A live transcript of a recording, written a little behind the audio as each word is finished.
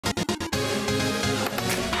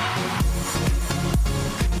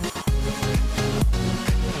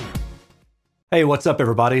Hey, what's up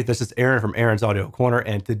everybody? This is Erin from Erin's Audio Corner,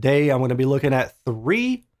 and today I'm going to be looking at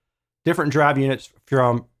 3 different drive units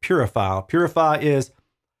from PURIFI. PURIFI is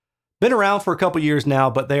been around for a couple years now,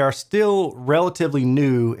 but they are still relatively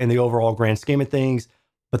new in the overall grand scheme of things,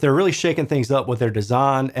 but they're really shaking things up with their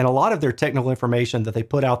design and a lot of their technical information that they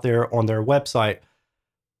put out there on their website.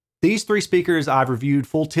 These 3 speakers I've reviewed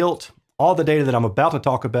full tilt. All the data that I'm about to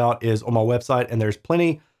talk about is on my website, and there's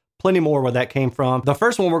plenty more where that came from. The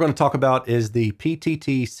first one we're going to talk about is the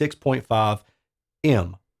PTT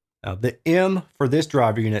 6.5M. Now, the M for this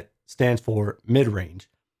drive unit stands for mid-range,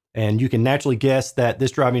 and you can naturally guess that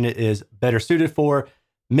this drive unit is better suited for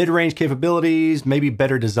mid-range capabilities, maybe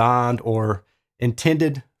better designed or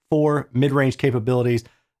intended for mid-range capabilities,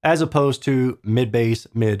 as opposed to mid-bass,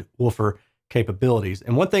 mid-woofer capabilities.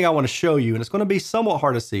 And one thing I want to show you, and it's going to be somewhat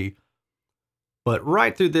hard to see, but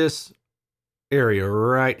right through this area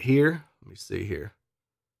right here, let me see here,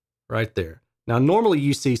 right there. Now, normally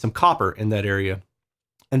you see some copper in that area,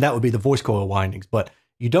 and that would be the voice coil windings, but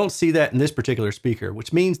you don't see that in this particular speaker,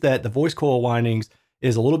 which means that the voice coil windings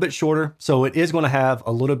is a little bit shorter, so it is going to have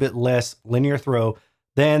a little bit less linear throw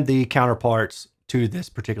than the counterparts to this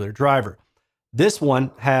particular driver. This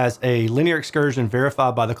one has a linear excursion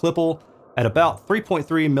verified by the Clipple at about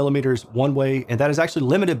 3.3 millimeters one way, and that is actually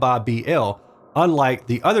limited by BL, unlike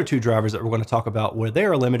the other 2 drivers that we're going to talk about where they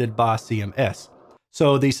are limited by CMS.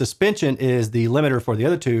 So the suspension is the limiter for the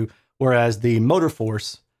other 2, whereas the motor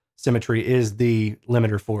force symmetry is the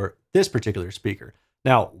limiter for this particular speaker.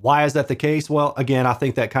 Now, why is that the case? Well, again, I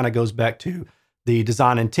think that kind of goes back to the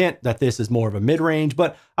design intent that this is more of a mid-range,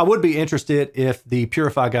 but I would be interested if the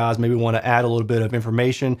PURIFI guys maybe want to add a little bit of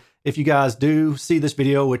information. If you guys do see this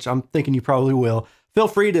video, which I'm thinking you probably will, feel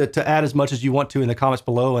free to add as much as you want to in the comments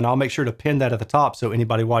below, and I'll make sure to pin that at the top so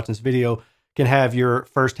anybody watching this video can have your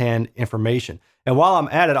firsthand information. And while I'm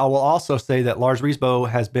at it, I will also say that Lars Riesbo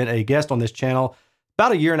has been a guest on this channel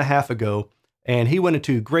about 1.5 years ago, and he went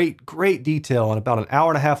into great detail in about an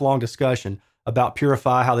 1.5 hour long discussion about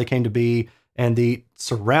PURIFI, how they came to be, and the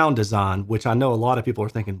surround design, which I know a lot of people are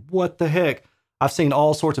thinking, what the heck? I've seen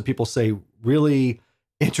all sorts of people say really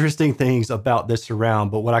interesting things about this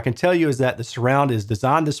surround, but what I can tell you is that the surround is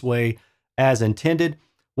designed this way as intended.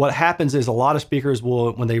 What happens is a lot of speakers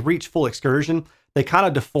will, when they reach full excursion, they kind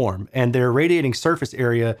of deform, and their radiating surface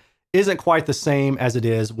area isn't quite the same as it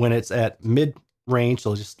is when it's at mid-range,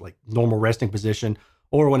 so just like normal resting position,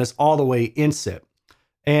 or when it's all the way inset.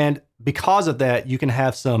 And because of that, you can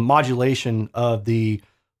have some modulation of the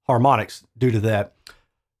harmonics due to that.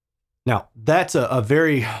 Now, that's a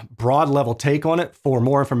very broad level take on it. For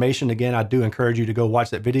more information, again, I do encourage you to go watch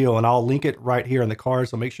that video, and I'll link it right here in the card,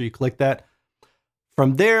 so make sure you click that.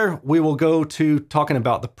 From there, we will go to talking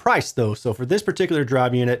about the price, though. So for this particular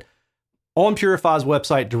drive unit, on PURIFI's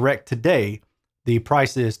website direct today, the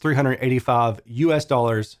price is $385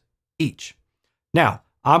 US each. Now,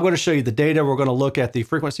 I'm going to show you the data. We're going to look at the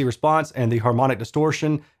frequency response and the harmonic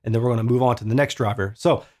distortion, and then we're going to move on to the next driver.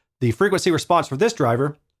 So the frequency response for this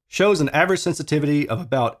driver shows an average sensitivity of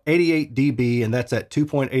about 88 dB, and that's at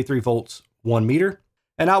 2.83 volts 1 meter.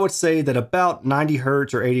 And I would say that about 90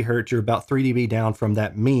 hertz or 80 hertz, you're about 3 dB down from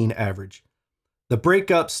that mean average. The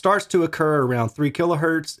breakup starts to occur around 3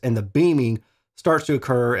 kilohertz, and the beaming starts to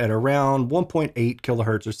occur at around 1.8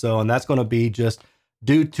 kilohertz or so, and that's going to be just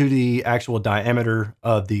due to the actual diameter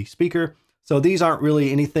of the speaker. So these aren't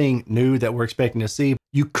really anything new that we're expecting to see.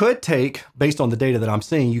 You could take, based on the data that I'm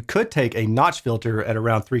seeing, you could take a notch filter at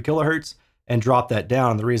around 3 kilohertz and drop that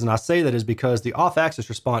down. And the reason I say that is because the off-axis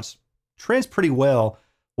response trends pretty well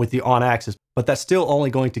with the on-axis, but that's still only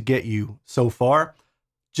going to get you so far.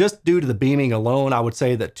 Just due to the beaming alone, I would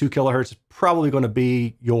say that 2 kilohertz is probably going to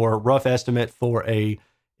be your rough estimate for a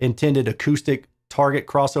intended acoustic target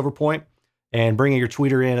crossover point. And bringing your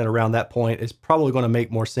tweeter in at around that point is probably going to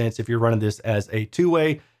make more sense if you're running this as a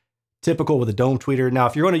 2-way, typical with a dome tweeter. Now,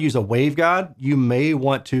 if you're going to use a waveguide, you may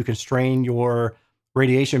want to constrain your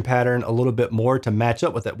radiation pattern a little bit more to match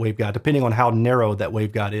up with that waveguide, depending on how narrow that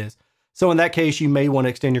waveguide is. So in that case, you may want to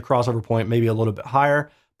extend your crossover point maybe a little bit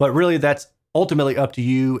higher, but really that's ultimately up to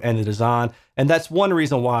you and the design. And that's one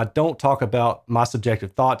reason why I don't talk about my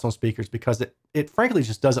subjective thoughts on speakers, because it frankly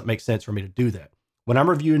just doesn't make sense for me to do that. When I'm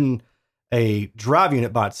reviewing a drive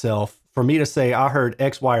unit by itself, for me to say I heard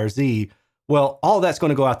X, Y, or Z, well, all that's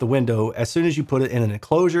going to go out the window as soon as you put it in an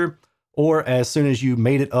enclosure, or as soon as you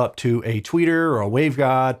made it up to a tweeter or a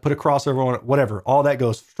waveguide, put a crossover on it, whatever, all that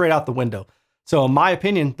goes straight out the window. So in my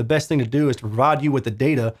opinion, the best thing to do is to provide you with the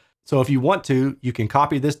data. So if you want to, you can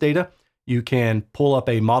copy this data, you can pull up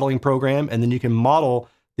a modeling program, and then you can model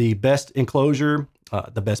the best enclosure,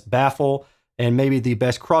 the best baffle, and maybe the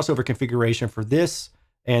best crossover configuration for this,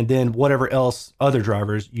 and then whatever else other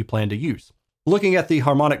drivers you plan to use. Looking at the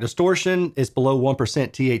harmonic distortion, it's below 1%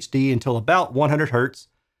 THD until about 100 Hertz.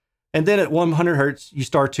 And then at 100 Hertz, you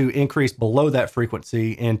start to increase below that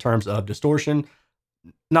frequency in terms of distortion.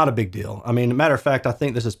 Not a big deal. I mean, matter of fact, I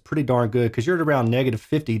think this is pretty darn good because you're at around negative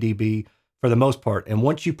 50 dB for the most part. And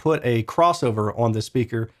once you put a crossover on the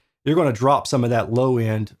speaker, you're going to drop some of that low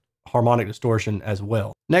end harmonic distortion as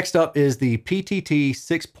well. Next up is the PTT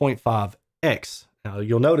 6.5X. Now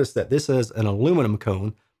you'll notice that this is an aluminum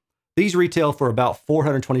cone. These retail for about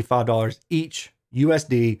 $425 each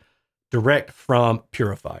USD, direct from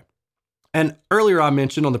PURIFI. And earlier I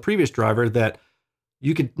mentioned on the previous driver that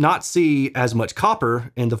you could not see as much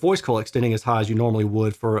copper in the voice coil extending as high as you normally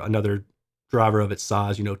would for another driver of its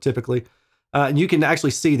size, typically. And you can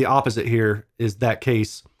actually see the opposite here is that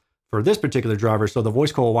case for this particular driver. So the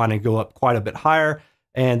voice coil winding go up quite a bit higher,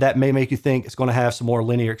 and that may make you think it's going to have some more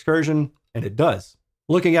linear excursion, and it does.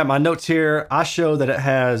 Looking at my notes here, I show that it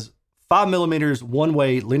has 5 millimeters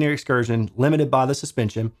one-way linear excursion limited by the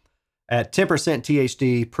suspension at 10%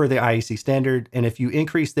 THD per the IEC standard. And if you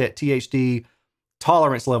increase that THD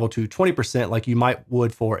tolerance level to 20% like you might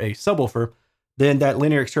would for a subwoofer, then that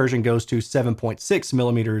linear excursion goes to 7.6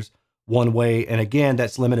 millimeters one way. And again,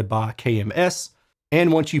 that's limited by KMS.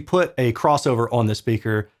 And once you put a crossover on the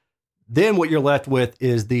speaker, then what you're left with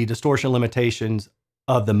is the distortion limitations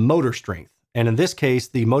of the motor strength. And in this case,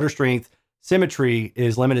 the motor strength symmetry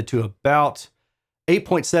is limited to about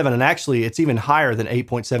 8.7, and actually it's even higher than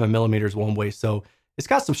 8.7 millimeters one way. So it's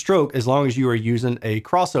got some stroke as long as you are using a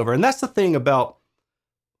crossover. And that's the thing about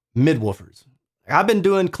mid-woofers. I've been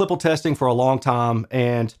doing clipple testing for a long time,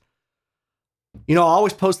 and I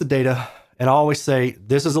always post the data and I always say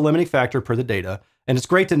this is a limiting factor per the data, and it's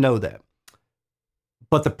great to know that.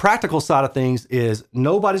 But the practical side of things is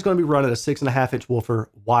nobody's going to be running a 6.5-inch woofer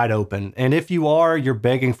wide open. And if you are, you're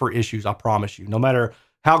begging for issues, I promise you. No matter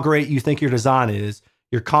how great you think your design is,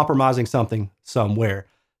 you're compromising something somewhere.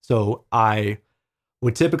 So I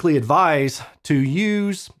would typically advise to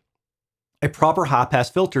use a proper high pass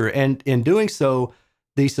filter. And in doing so,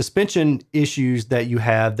 the suspension issues that you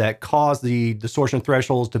have that cause the distortion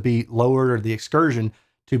thresholds to be lowered or the excursion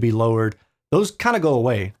to be lowered, those kind of go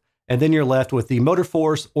away. And then you're left with the motor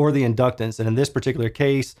force or the inductance. And in this particular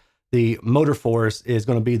case, the motor force is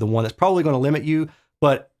going to be the one that's probably going to limit you.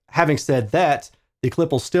 But having said that, the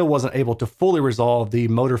Clipple still wasn't able to fully resolve the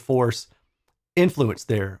motor force influence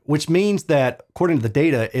there, which means that according to the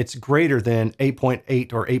data, it's greater than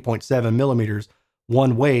 8.8 or 8.7 millimeters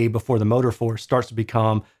one way before the motor force starts to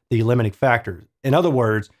become the limiting factor. In other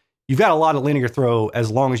words, you've got a lot of linear throw as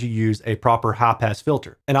long as you use a proper high pass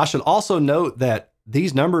filter. And I should also note that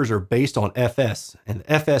these numbers are based on FS, and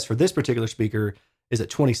FS for this particular speaker is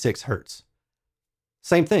at 26 Hertz.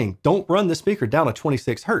 Same thing, don't run the speaker down to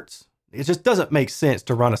 26 Hertz. It just doesn't make sense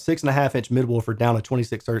to run a 6.5-inch mid-woofer down to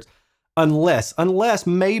 26 Hertz unless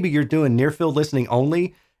maybe you're doing near-field listening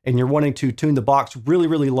only and you're wanting to tune the box really,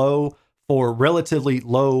 really low for relatively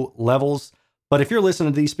low levels. But if you're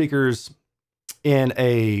listening to these speakers in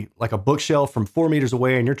a bookshelf from 4 meters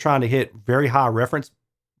away and you're trying to hit very high reference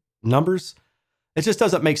numbers, it just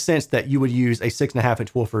doesn't make sense that you would use a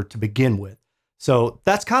 6.5-inch woofer to begin with. So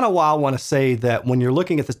that's kind of why I want to say that when you're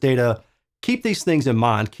looking at this data, keep these things in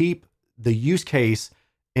mind. Keep the use case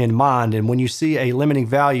in mind. And when you see a limiting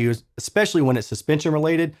value, especially when it's suspension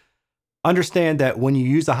related, understand that when you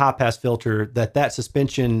use a high pass filter, that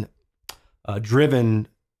suspension driven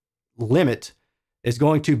limit is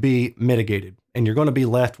going to be mitigated, and you're going to be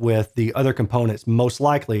left with the other components most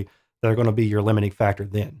likely that are going to be your limiting factor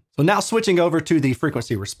then. So now switching over to the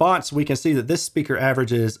frequency response, we can see that this speaker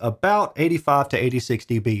averages about 85 to 86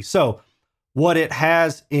 dB. So what it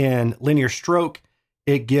has in linear stroke,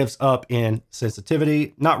 it gives up in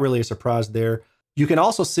sensitivity. Not really a surprise there. You can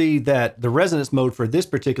also see that the resonance mode for this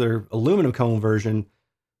particular aluminum cone version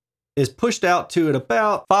is pushed out to at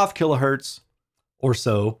about 5 kilohertz or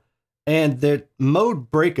so. And the mode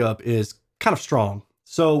breakup is kind of strong.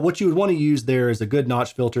 So what you would want to use there is a good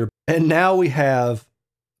notch filter. And now we have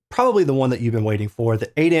probably the one that you've been waiting for, the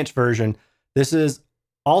 8-inch version. This is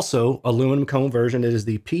also aluminum cone version. It is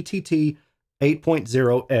the PTT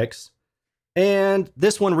 8.0X. And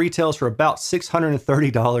this one retails for about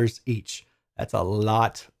 $630 each. That's a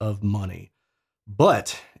lot of money.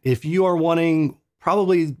 But if you are wanting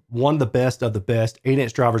probably one of the best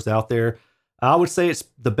 8-inch drivers out there, I would say it's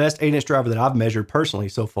the best 8-inch driver that I've measured personally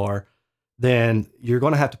so far, then you're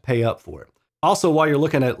going to have to pay up for it. Also, while you're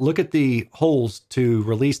looking at, look at the holes to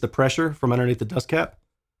release the pressure from underneath the dust cap.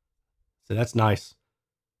 So that's nice.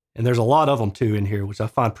 And there's a lot of them too in here, which I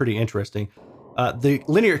find pretty interesting. The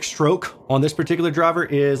linear stroke on this particular driver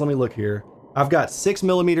is, let me look here. I've got 6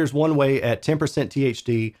 millimeters one way at 10%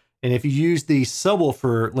 THD. And if you use the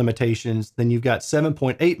subwoofer limitations, then you've got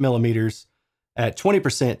 7.8 millimeters at 20%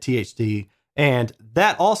 THD. And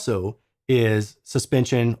that also is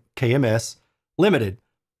suspension KMS limited.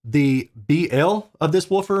 The BL of this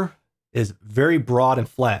woofer is very broad and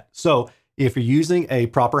flat. So if you're using a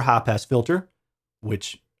proper high pass filter,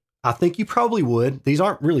 which I think you probably would, these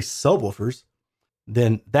aren't really subwoofers,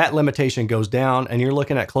 then that limitation goes down and you're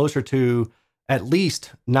looking at closer to at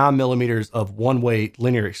least 9 millimeters of one-way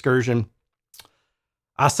linear excursion.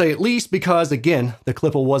 I say at least because, again, the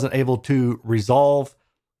Clipple wasn't able to resolve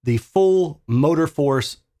the full motor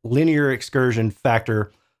force linear excursion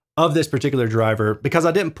factor of this particular driver because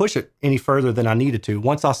I didn't push it any further than I needed to.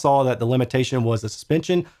 Once I saw that the limitation was the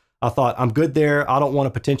suspension, I thought, I'm good there. I don't want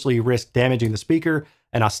to potentially risk damaging the speaker,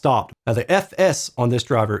 and I stopped. Now, the FS on this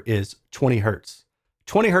driver is 20 hertz.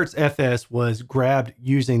 20 hertz FS was grabbed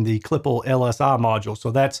using the Clipple LSI module.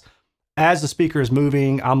 So that's as the speaker is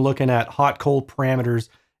moving, I'm looking at hot, cold parameters,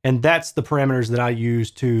 and that's the parameters that I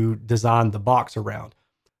use to design the box around.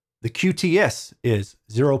 The QTS is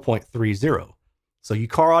 0.30. So you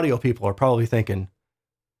car audio people are probably thinking,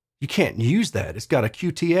 you can't use that. It's got a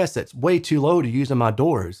QTS that's way too low to use in my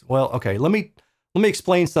doors. Well, okay, let me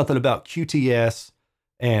explain something about QTS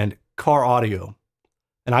and car audio.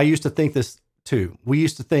 And I used to think this too. We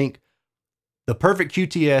used to think the perfect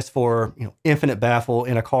QTS for, infinite baffle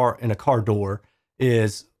in a car door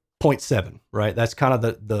is 0.7, right? That's kind of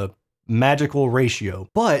the magical ratio.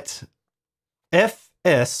 But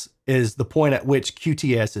FS is the point at which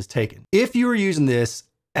QTS is taken. If you are using this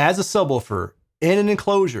as a subwoofer in an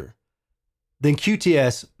enclosure, then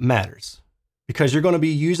QTS matters because you're going to be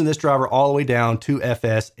using this driver all the way down to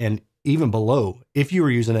FS and even below if you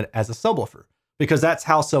were using it as a subwoofer, because that's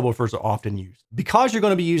how subwoofers are often used. Because you're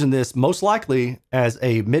going to be using this most likely as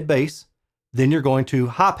a mid bass, then you're going to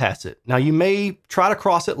high pass it. Now you may try to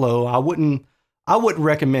cross it low. I wouldn't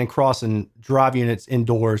recommend crossing drive units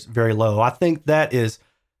indoors very low. I think that is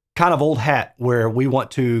kind of old hat where we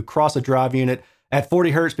want to cross a drive unit at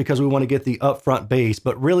 40 hertz because we want to get the upfront bass.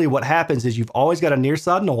 But really what happens is you've always got a near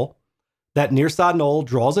side null. That near side null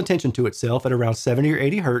draws attention to itself at around 70 or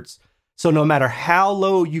 80 hertz. So no matter how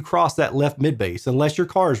low you cross that left mid bass, unless your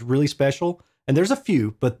car is really special, and there's a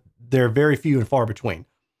few, but they're very few and far between.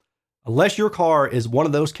 Unless your car is one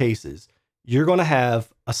of those cases, you're going to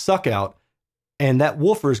have a suck out, and that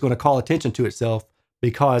woofer is going to call attention to itself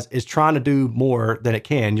because it's trying to do more than it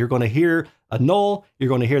can. You're going to hear a null, you're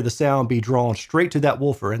going to hear the sound be drawn straight to that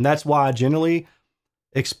woofer. And that's why I generally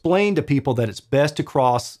explain to people that it's best to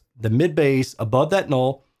cross the mid bass above that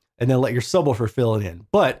null and then let your subwoofer fill it in.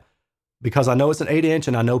 But because I know it's an 8-inch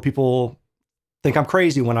and I know people think I'm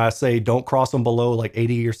crazy when I say don't cross them below like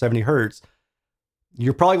 80 or 70 hertz,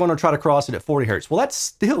 you're probably going to try to cross it at 40 hertz. Well, that's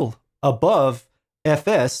still above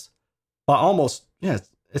FS by almost,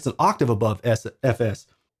 it's an octave above FS.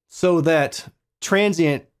 So that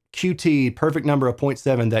transient QT perfect number of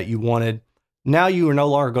 0.7 that you wanted, now you are no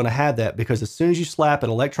longer going to have that, because as soon as you slap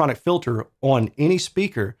an electronic filter on any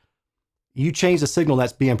speaker, you change the signal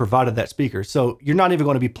that's being provided to that speaker. So you're not even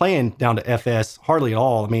going to be playing down to FS hardly at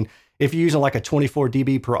all. I mean, if you're using like a 24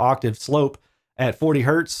 dB per octave slope at 40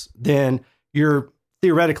 hertz, then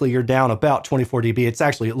theoretically you're down about 24 dB. It's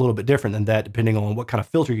actually a little bit different than that depending on what kind of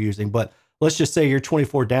filter you're using. But let's just say you're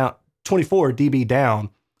 24 dB down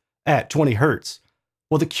at 20 hertz.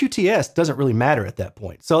 Well, the QTS doesn't really matter at that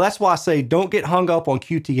point. So that's why I say don't get hung up on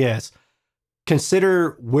QTS.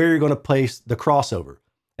 Consider where you're going to place the crossover.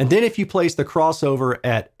 And then if you place the crossover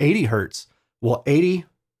at 80 hertz, well, 80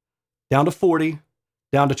 down to 40,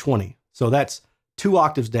 down to 20. So that's 2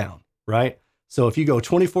 octaves down, right? So if you go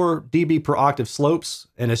 24 dB per octave slopes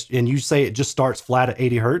and you say it just starts flat at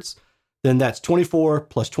 80 hertz, then that's 24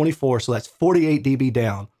 plus 24. So that's 48 dB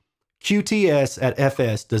down. QTS at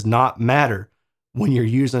FS does not matter when you're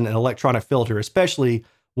using an electronic filter, especially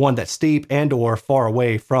one that's steep and or far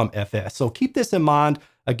away from FS. So keep this in mind,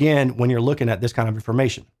 again, when you're looking at this kind of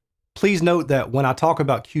information. Please note that when I talk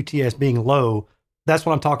about QTS being low, that's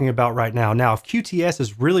what I'm talking about right now. Now, if QTS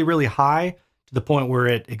is really, really high to the point where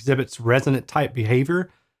it exhibits resonant type behavior,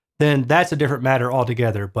 then that's a different matter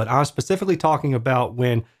altogether. But I'm specifically talking about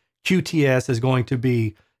when QTS is going to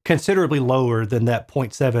be considerably lower than that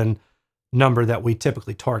 0.7 number that we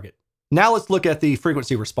typically target. Now let's look at the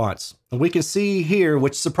frequency response. And we can see here,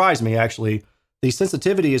 which surprised me actually, the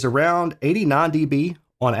sensitivity is around 89 dB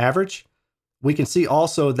on average. We can see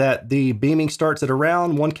also that the beaming starts at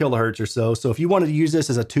around 1 kilohertz or so. So if you wanted to use this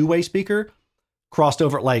as a two-way speaker, crossed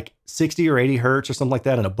over at like 60 or 80 hertz or something like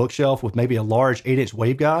that in a bookshelf with maybe a large 8-inch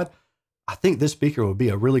waveguide, I think this speaker would be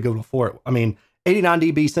a really good one for it. I mean, 89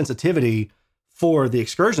 dB sensitivity for the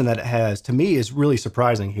excursion that it has, to me, is really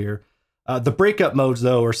surprising here. The breakup modes,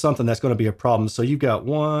 though, are something that's going to be a problem. So you've got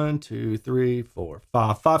 1, 2, 3, 4,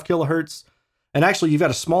 5 kilohertz. And actually, you've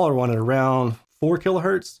got a smaller one at around 4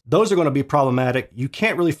 kilohertz. Those are going to be problematic. You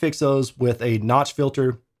can't really fix those with a notch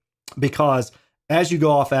filter because as you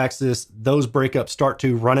go off axis, those breakups start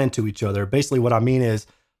to run into each other. Basically, what I mean is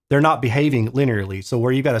they're not behaving linearly. So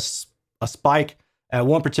where you've got a spike at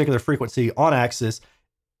one particular frequency on axis,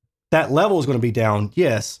 that level is going to be down,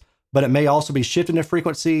 yes, but it may also be shifting in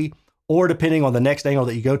frequency, or depending on the next angle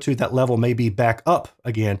that you go to, that level may be back up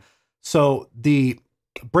again. So the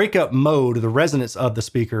breakup mode, the resonance of the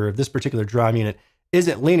speaker of this particular drive unit,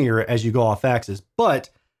 isn't linear as you go off axis. But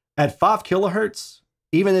at 5 kilohertz,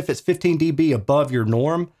 even if it's 15 dB above your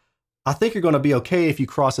norm, I think you're going to be okay if you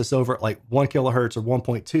cross this over at like 1 kilohertz or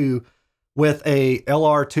 1.2 with a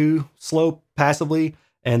LR2 slope passively.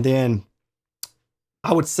 And then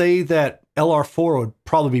I would say that LR4 would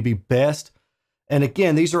probably be best. And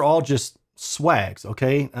again, these are all just swags,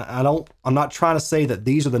 okay? I'm not trying to say that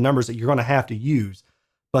these are the numbers that you're going to have to use,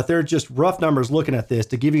 but they're just rough numbers looking at this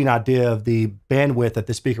to give you an idea of the bandwidth that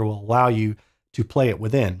this speaker will allow you to play it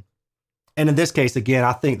within. And in this case, again,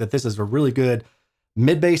 I think that this is a really good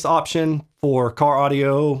mid-bass option for car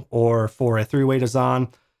audio or for a 3-way design,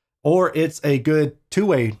 or it's a good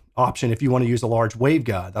 2-way option if you want to use a large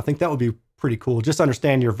waveguide. I think that would be pretty cool. Just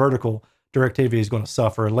understand your vertical directivity is going to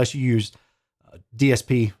suffer unless you use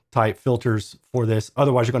DSP type filters for this.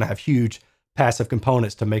 Otherwise, you're going to have huge passive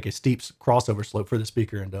components to make a steep crossover slope for the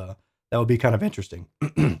speaker, and that would be kind of interesting.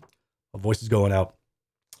 My voice is going out.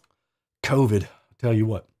 COVID, I'll tell you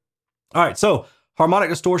what. All right, so harmonic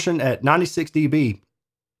distortion at 96 dB.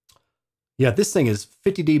 Yeah, this thing is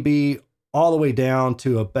 50 dB all the way down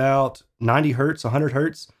to about 90 hertz, 100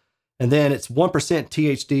 hertz. And then it's 1%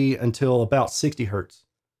 THD until about 60 hertz.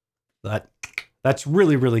 That's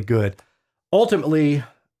really, really good. Ultimately,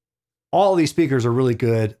 all of these speakers are really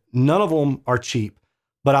good. None of them are cheap,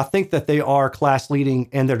 but I think that they are class leading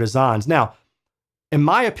in their designs. Now, in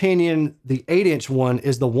my opinion, the 8-inch one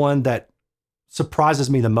is the one that surprises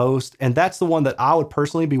me the most. And that's the one that I would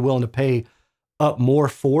personally be willing to pay up more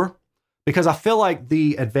for, because I feel like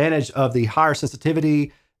the advantage of the higher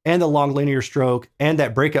sensitivity and the long linear stroke and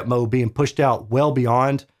that breakup mode being pushed out well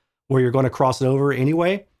beyond where you're going to cross it over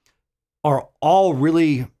anyway are all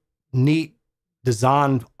really neat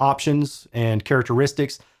design options and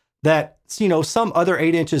characteristics that, you know, some other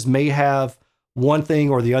 8-inches may have one thing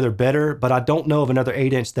or the other better, but I don't know of another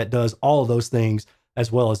 8-inch that does all of those things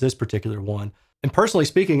as well as this particular one. And personally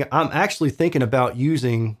speaking, I'm actually thinking about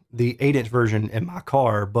using the 8-inch version in my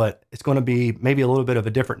car, but it's going to be maybe a little bit of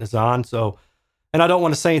a different design. So, and I don't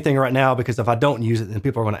want to say anything right now because if I don't use it, then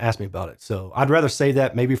people are going to ask me about it. So I'd rather save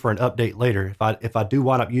that maybe for an update later. If I do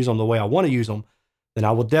wind up using them the way I want to use them, then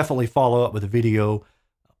I will definitely follow up with a video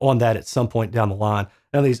on that at some point down the line.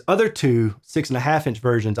 Now, these other two 6.5-inch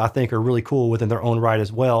versions I think are really cool within their own right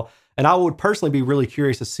as well. And I would personally be really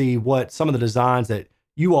curious to see what some of the designs that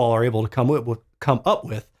you all are able to come up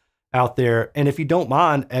with out there. And if you don't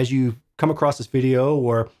mind, as you come across this video,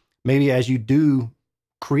 or maybe as you do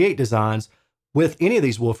create designs with any of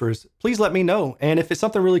these woofers, please let me know. And if it's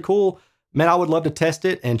something really cool, man, I would love to test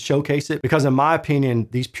it and showcase it, because in my opinion,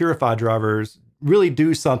 these PURIFI drivers really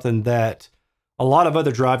do something that a lot of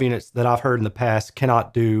other drive units that I've heard in the past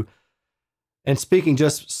cannot do. And speaking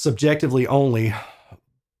just subjectively only,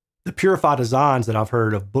 the PURIFI designs that I've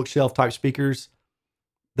heard of bookshelf type speakers,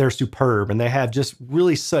 they're superb, and they have just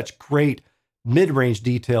really such great mid-range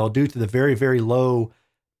detail due to the very, very low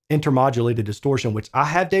intermodulated distortion, which I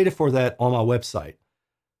have data for that on my website.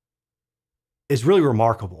 It's really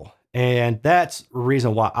remarkable. And that's the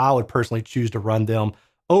reason why I would personally choose to run them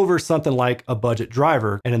over something like a budget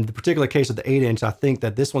driver. And in the particular case of the 8-inch, I think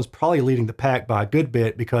that this one's probably leading the pack by a good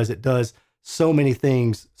bit because it does so many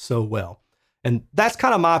things so well. And that's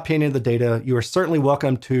kind of my opinion of the data. You are certainly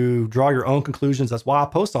welcome to draw your own conclusions. That's why I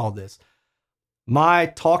post all this. My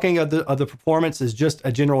talking of the performance is just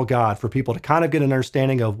a general guide for people to kind of get an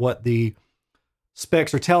understanding of what the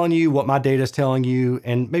specs are telling you, what my data is telling you,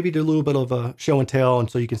 and maybe do a little bit of a show and tell, and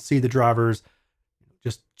so you can see the drivers,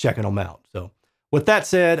 just checking them out. So with that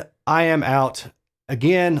said, I am out.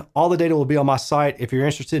 Again, all the data will be on my site. If you're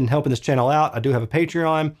interested in helping this channel out, I do have a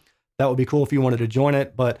Patreon. That would be cool if you wanted to join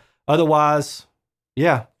it. But otherwise,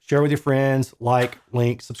 yeah, share with your friends, like,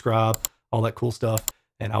 link, subscribe, all that cool stuff.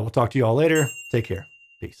 And I will talk to you all later. Take care.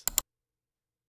 Peace.